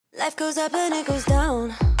Life goes up and it goes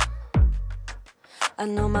down. I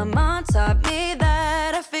know my mom taught me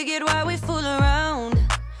that. I figured why we fool around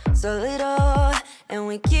so little, and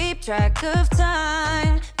we keep track of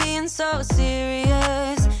time, being so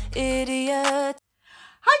serious, idiot.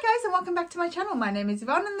 Hi guys, and welcome back to my channel. My name is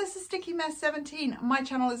Yvonne and this is STICKYMESS17. My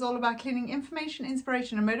channel is all about cleaning information,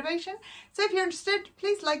 inspiration and motivation. So if you're interested,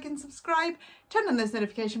 please like and subscribe. Turn on those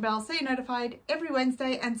notification bells so you're notified every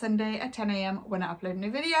Wednesday and Sunday at 10 AM when I upload a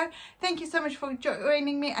new video. Thank you so much for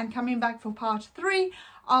joining me and coming back for part 3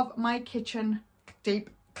 of my kitchen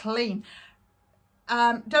deep clean.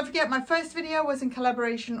 Don't forget, my first video was in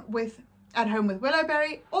collaboration with At Home with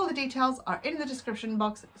Willowberry. All the details are in the description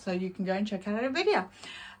box, so you can go and check out a video.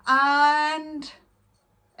 And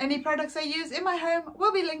any products I use in my home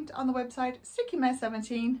will be linked on the website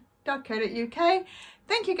STICKYMESS17.co.uk.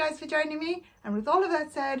 Thank you guys for joining me, and with all of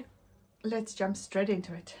that said, let's jump straight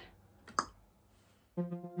into it.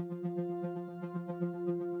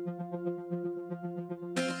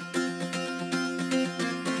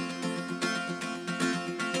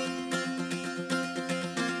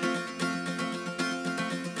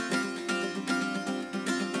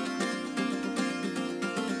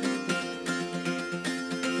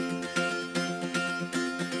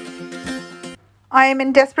 I am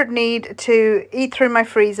in desperate need to eat through my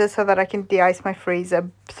freezer so that I can de-ice my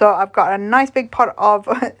freezer. So I've got a nice big pot of,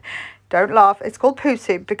 don't laugh, it's called poo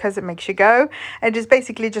soup because it makes you go. It is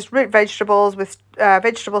basically just root vegetables with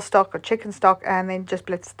vegetable stock or chicken stock, and then just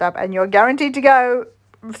blitzed up, and you're guaranteed to go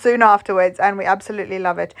soon afterwards, and we absolutely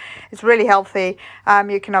love it. It's really healthy.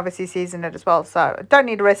 You can obviously season it as well, so don't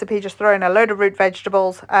need a recipe, just throw in a load of root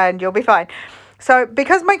vegetables and you'll be fine. So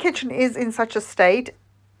because my kitchen is in such a state,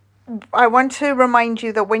 I want to remind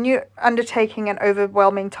you that when you're undertaking an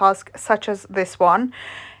overwhelming task such as this one,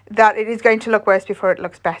 that it is going to look worse before it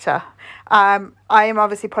looks better. I am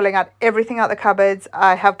obviously pulling out everything out the cupboards.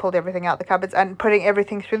 I have pulled everything out the cupboards and putting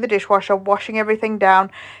everything through the dishwasher, washing everything down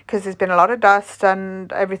because there's been a lot of dust and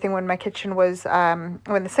everything when my kitchen was,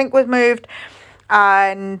 when the sink was moved.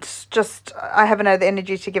 And just, I haven't had the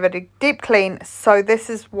energy to give it a deep clean. So this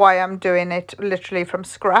is why I'm doing it literally from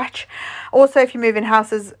scratch. Also, if you move in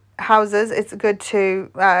houses, it's good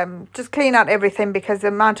to just clean out everything, because the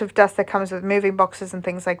amount of dust that comes with moving boxes and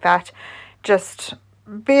things like that, just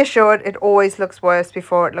be assured it always looks worse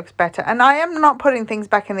before it looks better. And I am not putting things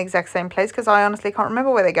back in the exact same place because I honestly can't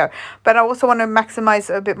remember where they go, but I also want to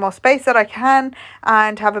maximize a bit more space that I can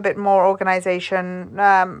and have a bit more organization,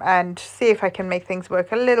 and see if I can make things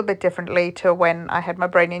work a little bit differently to when I had my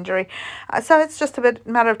brain injury. So it's just a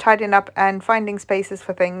matter of tidying up and finding spaces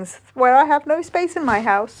for things where I have no space in my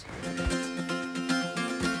house.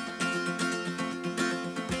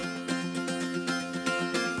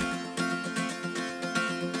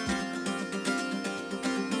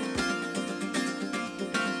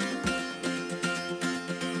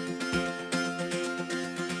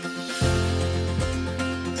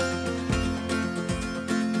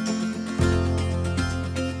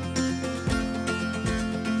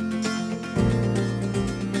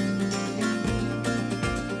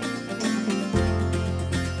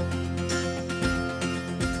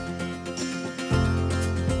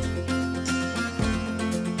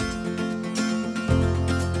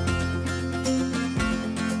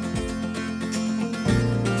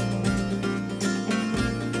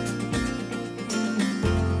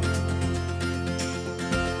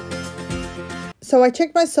 So I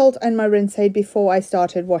checked my salt and my rinse aid before I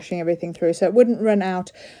started washing everything through, so it wouldn't run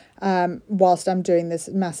out whilst I'm doing this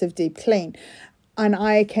massive deep clean. And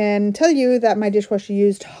I can tell you that my dishwasher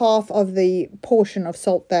used half of the portion of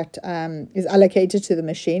salt that is allocated to the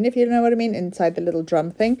machine, if you know what I mean, inside the little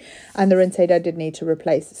drum thing. And the rinse aid I did need to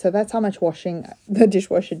replace. So that's how much washing the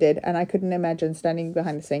dishwasher did. And I couldn't imagine standing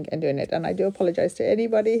behind the sink and doing it. And I do apologize to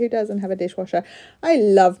anybody who doesn't have a dishwasher. I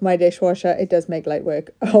love my dishwasher. It does make light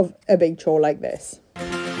work of a big chore like this.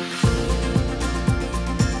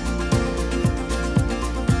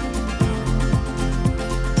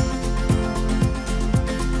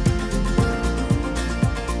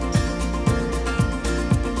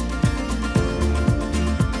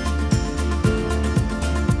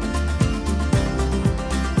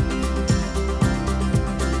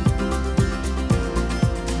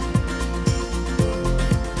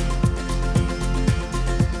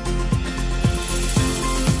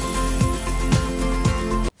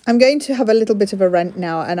 I'm going to have a little bit of a rant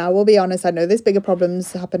now, and I will be honest, I know there's bigger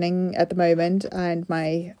problems happening at the moment, and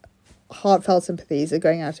my heartfelt sympathies are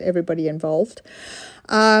going out to everybody involved.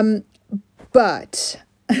 But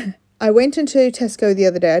I went into Tesco the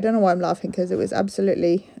other day. I don't know why I'm laughing, because it was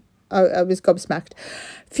absolutely I was gobsmacked.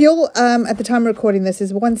 Fuel at the time of recording this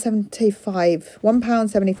is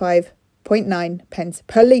 £1.75.9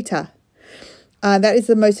 per litre. That is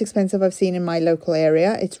the most expensive I've seen in my local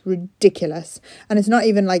area. It's ridiculous. And it's not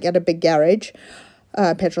even like at a big garage,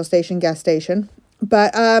 petrol station, gas station.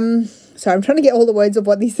 But, sorry, I'm trying to get all the words of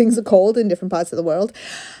what these things are called in different parts of the world,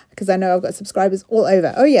 because I know I've got subscribers all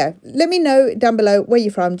over. Oh, yeah. Let me know down below where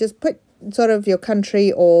you're from. Just put sort of your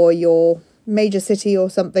country or your major city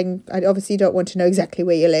or something. I obviously don't want to know exactly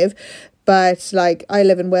where you live. But, like, I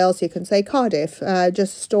live in Wales, so you can say Cardiff,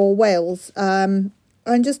 just or Wales. And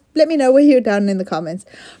just let me know where you're down in the comments.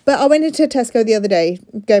 But I went into Tesco the other day,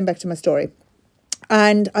 going back to my story,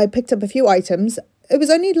 and I picked up a few items. It was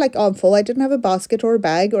only like armful. I didn't have a basket or a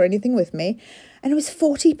bag or anything with me. And it was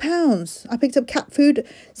 £40. I picked up cat food,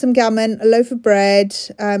 some gammon, a loaf of bread,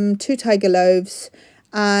 2 tiger loaves,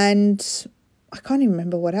 and I can't even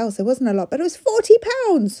remember what else. There wasn't a lot, but it was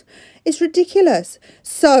 £40. It's ridiculous.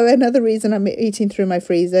 So another reason I'm eating through my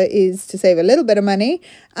freezer is to save a little bit of money,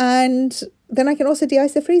 and then I can also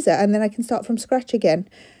de-ice the freezer, and then I can start from scratch again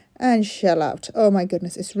and shell out. Oh my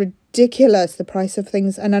goodness, it's ridiculous, the price of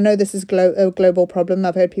things. And I know this is a global problem.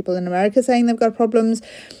 I've heard people in America saying they've got problems,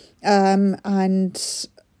 and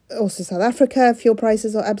also South Africa. Fuel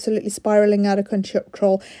prices are absolutely spiraling out of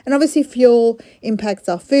control. And obviously fuel impacts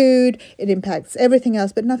our food, it impacts everything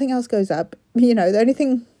else, but nothing else goes up. You know, the only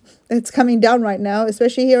thing that's coming down right now,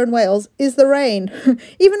 especially here in Wales, is the rain.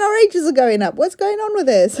 Even our wages are going up. What's going on with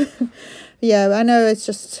this? Yeah, I know, it's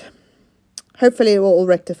just, hopefully it will all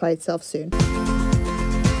rectify itself soon.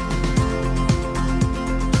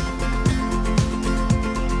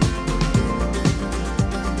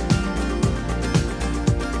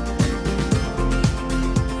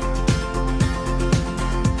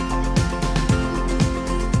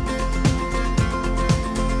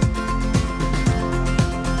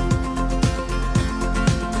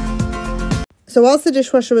 So whilst the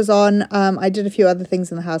dishwasher was on, I did a few other things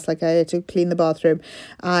in the house, like I had to clean the bathroom,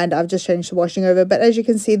 and I've just changed the washing over. But as you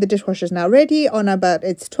can see, the dishwasher is now ready on about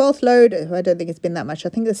its 12th load. I don't think it's been that much. I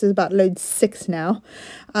think this is about load 6 now.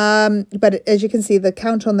 But as you can see, the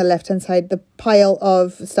count on the left-hand side, the pile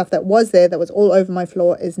of stuff that was there, that was all over my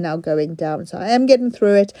floor, is now going down. So I am getting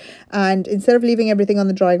through it. And instead of leaving everything on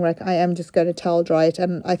the drying rack, I am just going to towel dry it.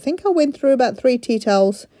 And I think I went through about 3 tea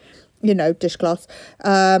towels, you know, dishcloths,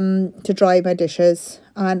 to dry my dishes.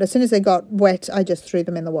 And as soon as they got wet, I just threw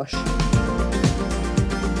them in the wash.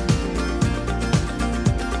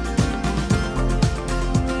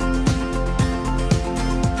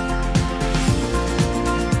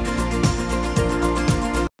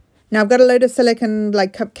 Now I've got a load of silicone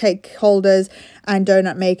like cupcake holders and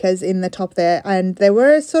donut makers in the top there, and they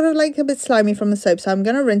were sort of like a bit slimy from the soap, so I'm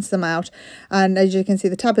going to rinse them out. And as you can see,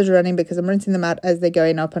 the tap is running because I'm rinsing them out as they're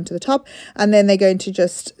going up onto the top, and then they're going to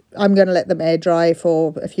just, I'm going to let them air dry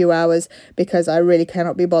for a few hours because I really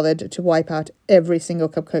cannot be bothered to wipe out every single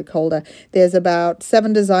cupcake holder. There's about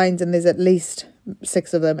 7 designs and there's at least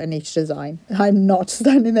 6 of them in each design. I'm not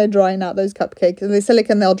standing there drying out those cupcakes, and the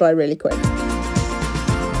silicone, they'll dry really quick.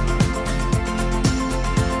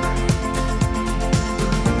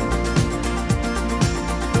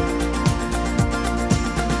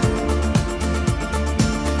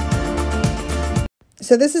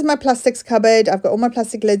 So this is my plastics cupboard. I've got all my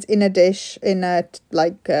plastic lids in a dish, in a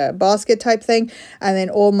like basket type thing, and then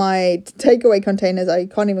all my takeaway containers. I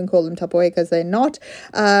can't even call them Tupperware because they're not.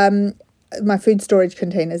 My food storage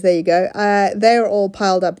containers, there you go. They're all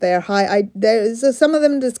piled up there high. There's some of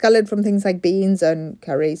them discolored from things like beans and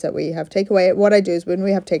curries that we have takeaway. What I do is when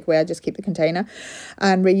we have takeaway, I just keep the container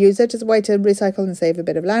and reuse it as a way to recycle and save a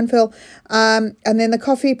bit of landfill. And then the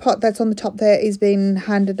coffee pot that's on the top there is being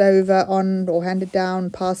handed over on, or handed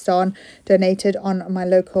down, passed on, donated on my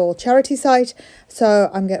local charity site. So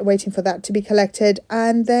I'm waiting for that to be collected.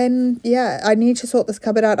 And then, yeah, I need to sort this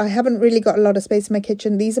cupboard out. I haven't really got a lot of space in my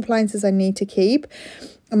kitchen. These appliances I need to keep.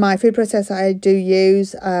 My food processor I do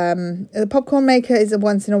use. The popcorn maker is a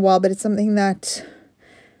once in a while, but it's something that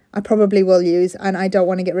I probably will use, and I don't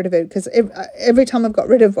want to get rid of it because every time I've got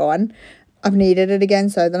rid of one, I've needed it again.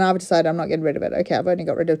 So then I've decided I'm not getting rid of it. Okay, I've only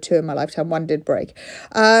got rid of 2 in my lifetime. 1 did break.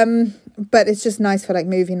 But it's just nice for like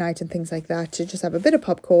movie night and things like that to just have a bit of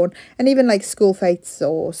popcorn, and even like school fetes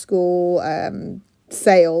or school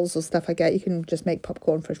sales or stuff like that. You can just make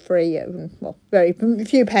popcorn for free, well, very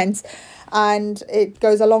few pence, and it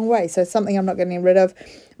goes a long way. So it's something I'm not getting rid of.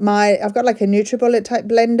 I've got like a NutriBullet type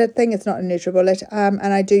blender thing. It's not a NutriBullet,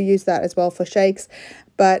 and I do use that as well for shakes.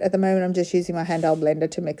 But at the moment, I'm just using my handheld blender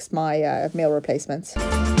to mix my meal replacements.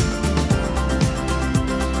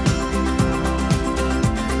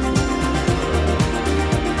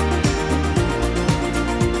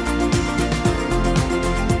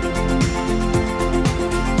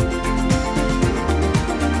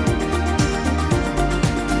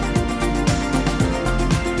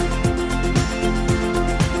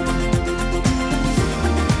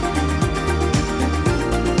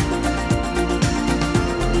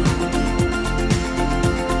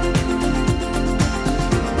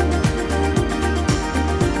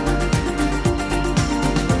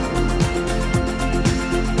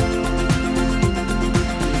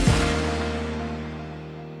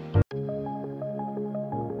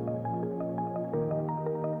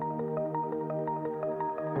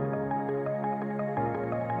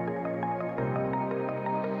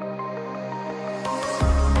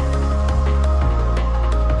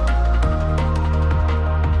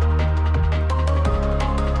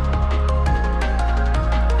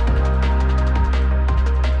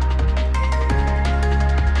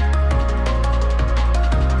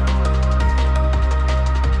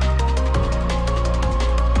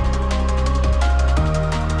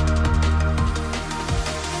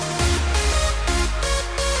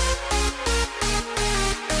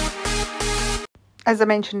 as I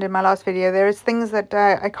mentioned in my last video, there is things that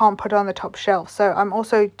I can't put on the top shelf. So I'm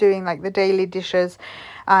also doing like the daily dishes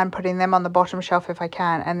and putting them on the bottom shelf if I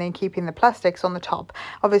can, and then keeping the plastics on the top.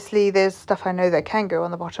 Obviously, there's stuff I know that can go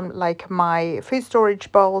on the bottom, like my food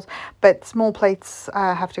storage bowls, but small plates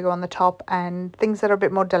have to go on the top, and things that are a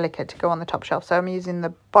bit more delicate to go on the top shelf. So I'm using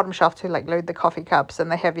the bottom shelf to like load the coffee cups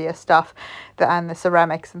and the heavier stuff, and the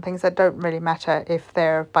ceramics and things that don't really matter if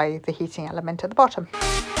they're by the heating element at the bottom.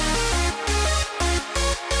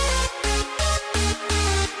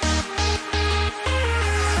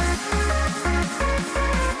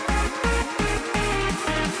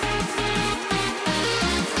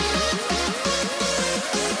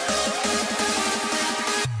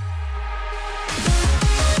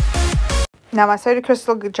 Now my soda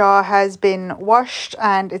crystal jar has been washed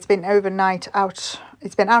and it's been out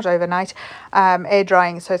overnight, air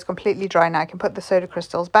drying, so it's completely dry now. I can put the soda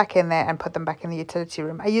crystals back in there and put them back in the utility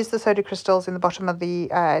room. I used the soda crystals in the bottom of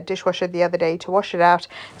the dishwasher the other day to wash it out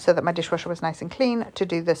so that my dishwasher was nice and clean to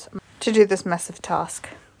do this massive task.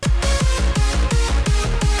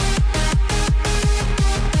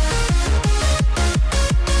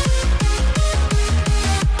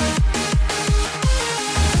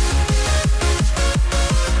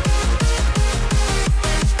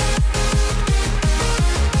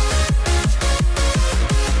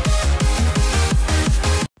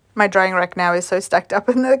 My drying rack now is so stacked up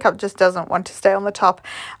and the cup just doesn't want to stay on the top,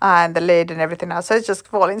 and the lid and everything else, so it's just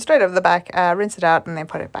falling straight over the back. Rinse it out and then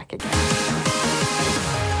put it back again.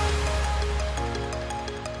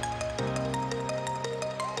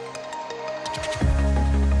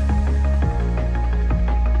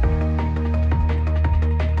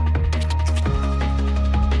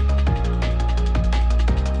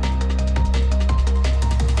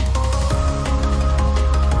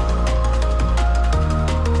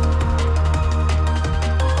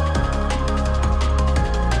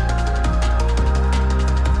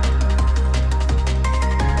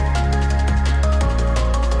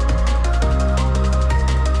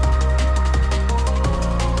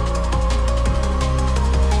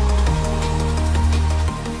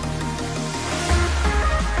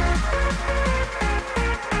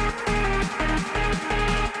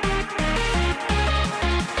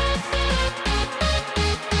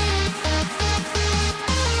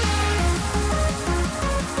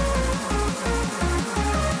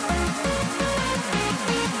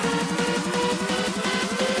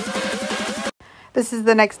 This is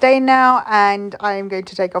the next day now, and I'm going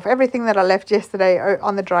to take off everything that I left yesterday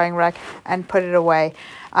on the drying rack and put it away.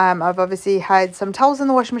 I've obviously had some towels in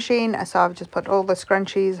the washing machine, so I've just put all the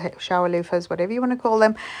scrunchies, shower loofahs, whatever you want to call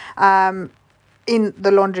them, in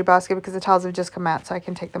the laundry basket because the towels have just come out, so I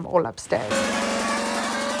can take them all upstairs.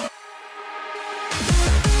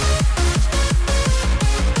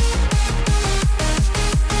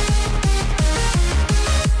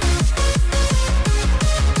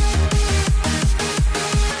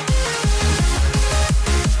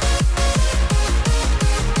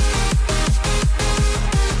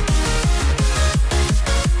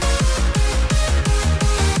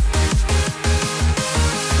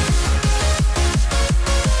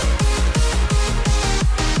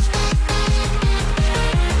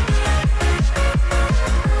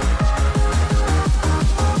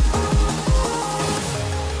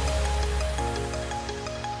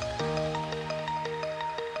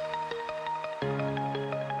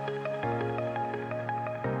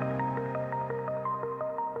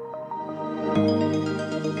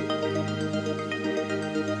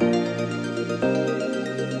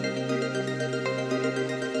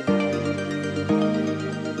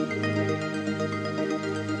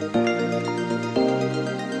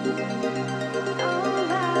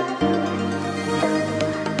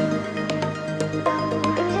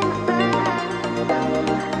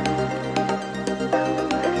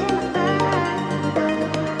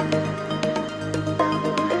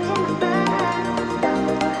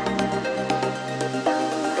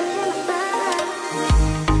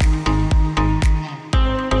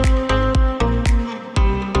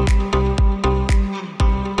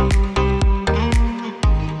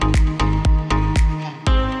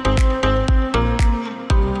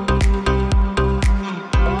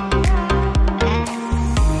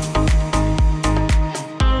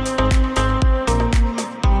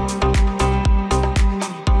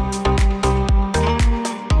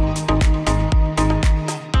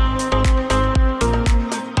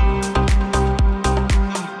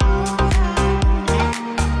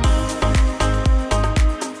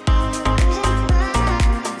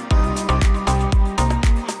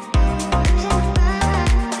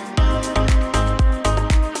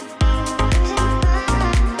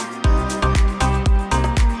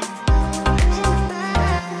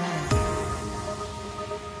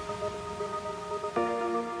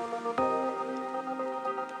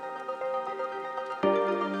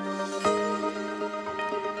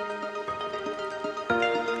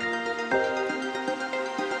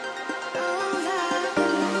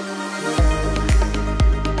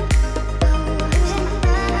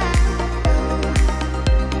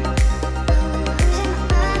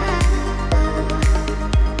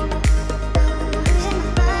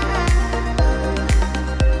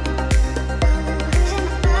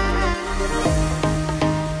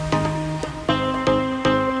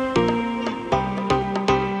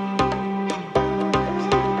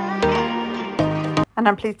 And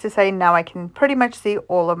I'm pleased to say now I can pretty much see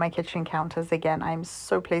all of my kitchen counters again. I'm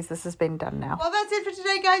so pleased this has been done now. Well, that's it for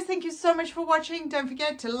today, guys. Thank you so much for watching. Don't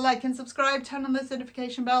forget to like and subscribe, turn on the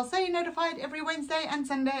notification bell so you're notified every Wednesday and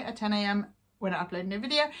Sunday at 10 AM when I upload a new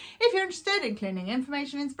video. If you're interested in cleaning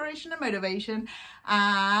information, inspiration and motivation,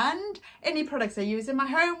 and any products I use in my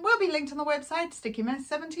home will be linked on the website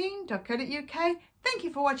STICKYMESS17.co.uk. Thank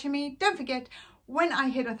you for watching me. Don't forget, when I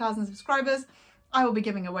hit 1,000 subscribers, I will be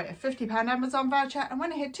giving away a £50 Amazon voucher, and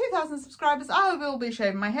when I hit 2,000 subscribers, I will be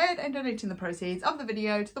shaving my head and donating the proceeds of the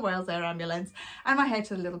video to the Wales Air Ambulance and my hair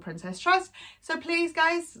to the Little Princess Trust. So please,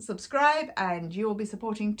 guys, subscribe and you will be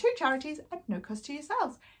supporting 2 charities at no cost to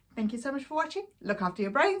yourselves. Thank you so much for watching. Look after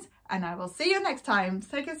your brains, and I will see you next time.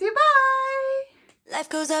 Take care, see you, bye! Life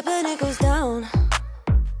goes up and it goes down.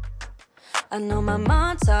 I know my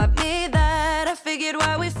mom taught me that. I figured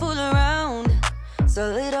why we fool around so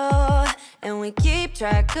little, and we keep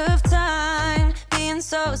track of time, being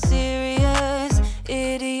so serious,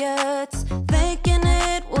 idiots, thinking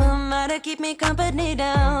it will matter, keep me company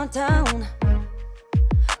downtown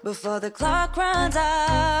before the clock runs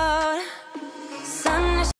out.